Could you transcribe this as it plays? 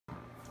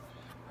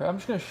I'm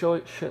just gonna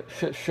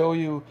show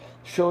you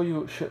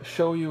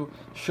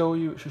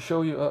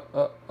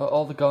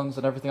all the guns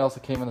and everything else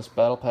that came in this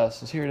battle pass.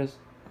 So here it is.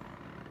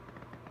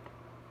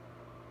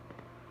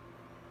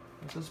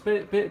 It's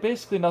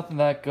basically nothing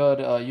that good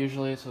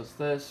usually. So it's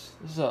this.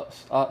 This is a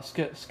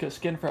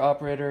skin for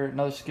operator.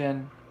 Another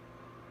skin.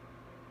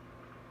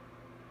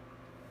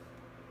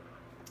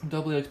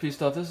 Double XP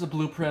stuff. This is a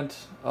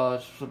blueprint.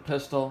 Just a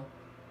pistol.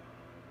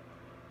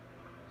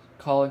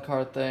 Calling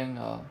card thing.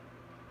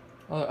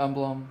 Another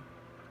emblem.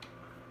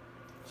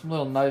 Some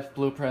little knife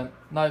blueprint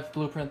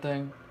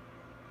thing.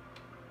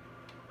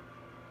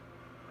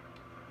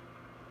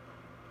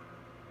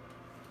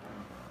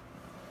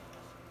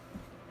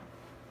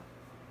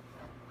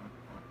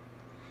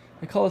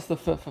 They call this the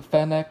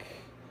Fennec.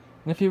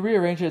 And if you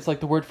rearrange it, it's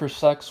like the word for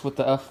sex with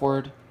the F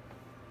word.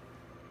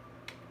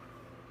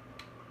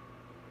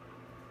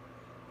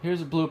 Here's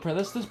a blueprint.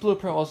 This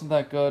blueprint wasn't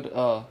that good.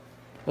 The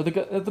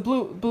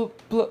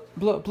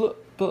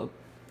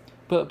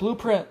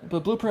blueprint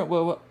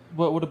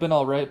what would have been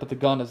all right, but the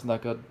gun isn't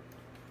that good.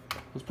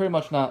 It's pretty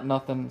much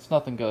nothing. It's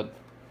nothing good.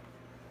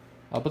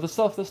 But the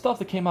stuff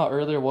that came out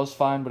earlier was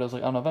fine, but it was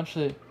like, I don't know.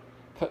 Eventually,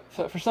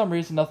 for some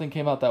reason, nothing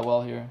came out that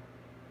well here.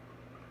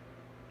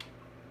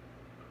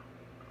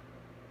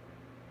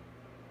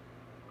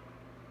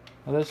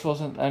 Now, this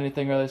wasn't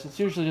anything really. It's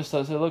usually just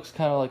it looks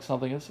kind of like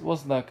something. It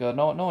wasn't that good.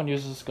 No one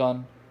uses this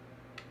gun.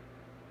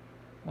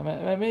 I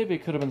mean, maybe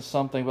it could have been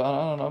something, but I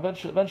don't know.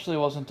 Eventually, it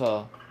wasn't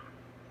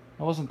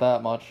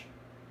that much.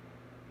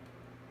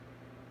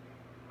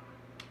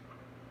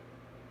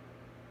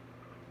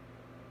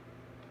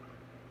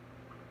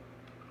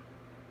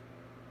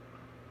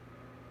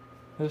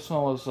 This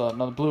one was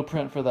another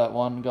blueprint for that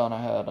one gun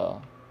I had.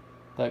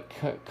 That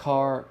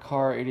car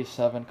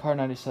 87, car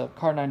 97,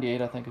 car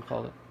 98, I think I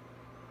called it.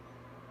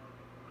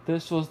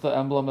 This was the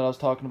emblem that I was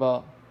talking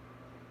about.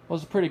 It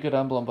was a pretty good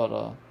emblem,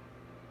 but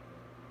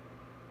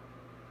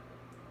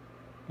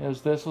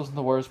this wasn't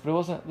the worst,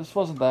 but this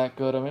wasn't that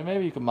good. I mean,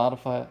 maybe you could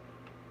modify it.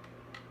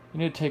 You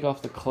need to take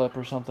off the clip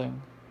or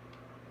something.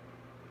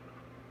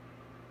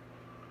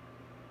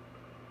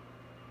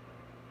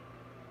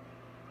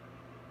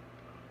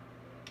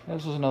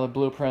 This was another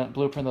blueprint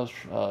that was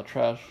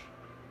trash.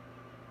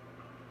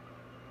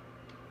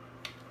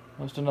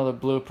 Just another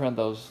blueprint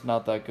that was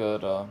not that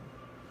good.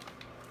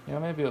 Yeah,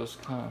 maybe it was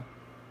kind of...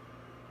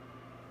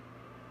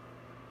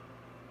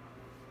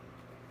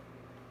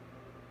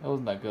 It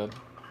wasn't that good.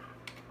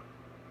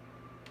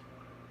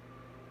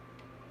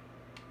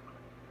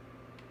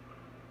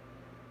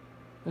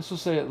 This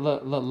was say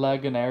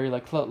legging,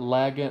 like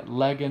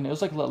legging. It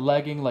was like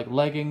legging, like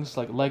leggings,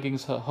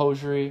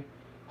 hosiery.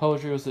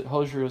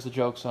 Hosiery was a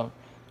joke sum.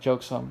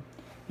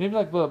 Maybe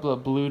like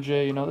Blue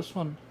Jay, you know, this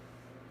one.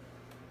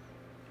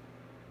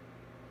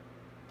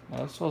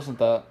 Yeah, this wasn't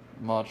that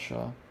much.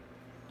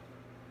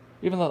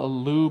 Even the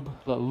lube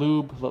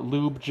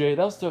J.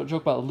 That was the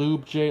joke about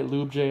lube J.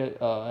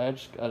 I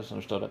just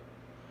understood it.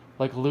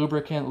 Like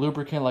lubricant,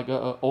 like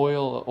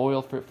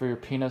oil for your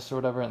penis or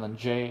whatever, and then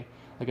J,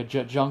 like a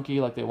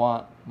junkie, like they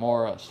want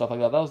more stuff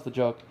like that. That was the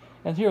joke.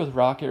 And here with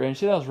Rocket Ranger,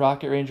 see that was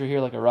Rocket Ranger here,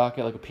 like a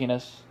rocket, like a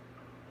penis.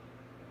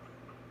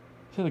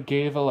 See the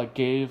gave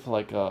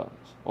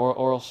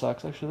oral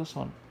sex. Actually, this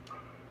one.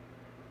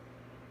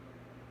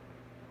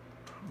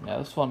 Yeah,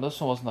 this one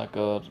wasn't that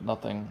good.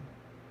 Nothing.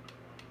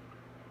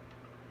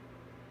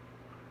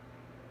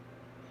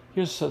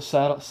 Here's a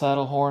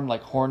saddle horn,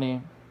 like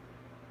horny.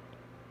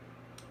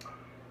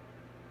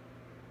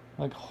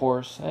 Like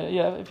horse.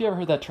 Yeah, if you ever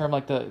heard that term,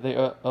 like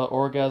the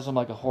orgasm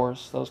like a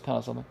horse, that was kind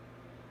of something.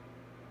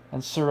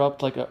 And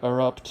syrup, like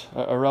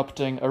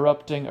erupting,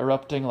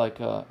 like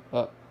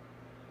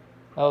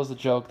that was the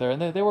joke there.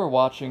 And they were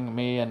watching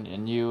me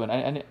and you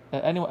and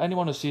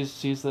anyone who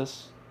sees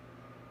this.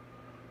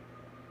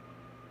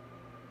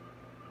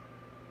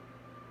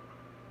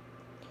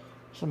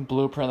 Some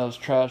blueprint that was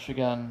trash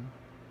again.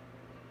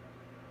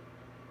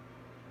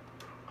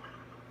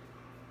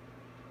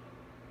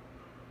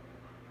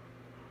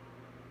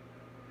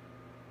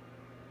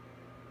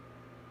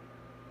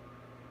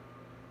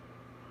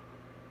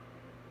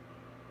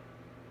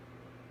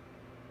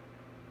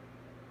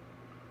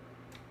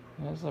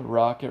 There's a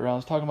rocket round. I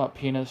was talking about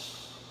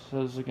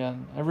penises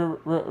again. And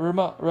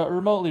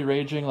remotely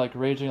raging like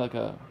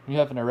you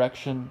have an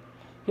erection.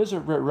 Here's a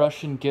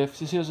Russian gift.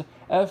 You see, there's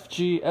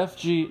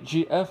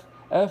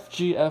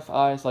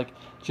FGFI. It's like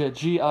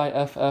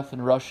GIFF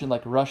in Russian,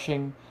 like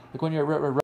rushing. Like when you're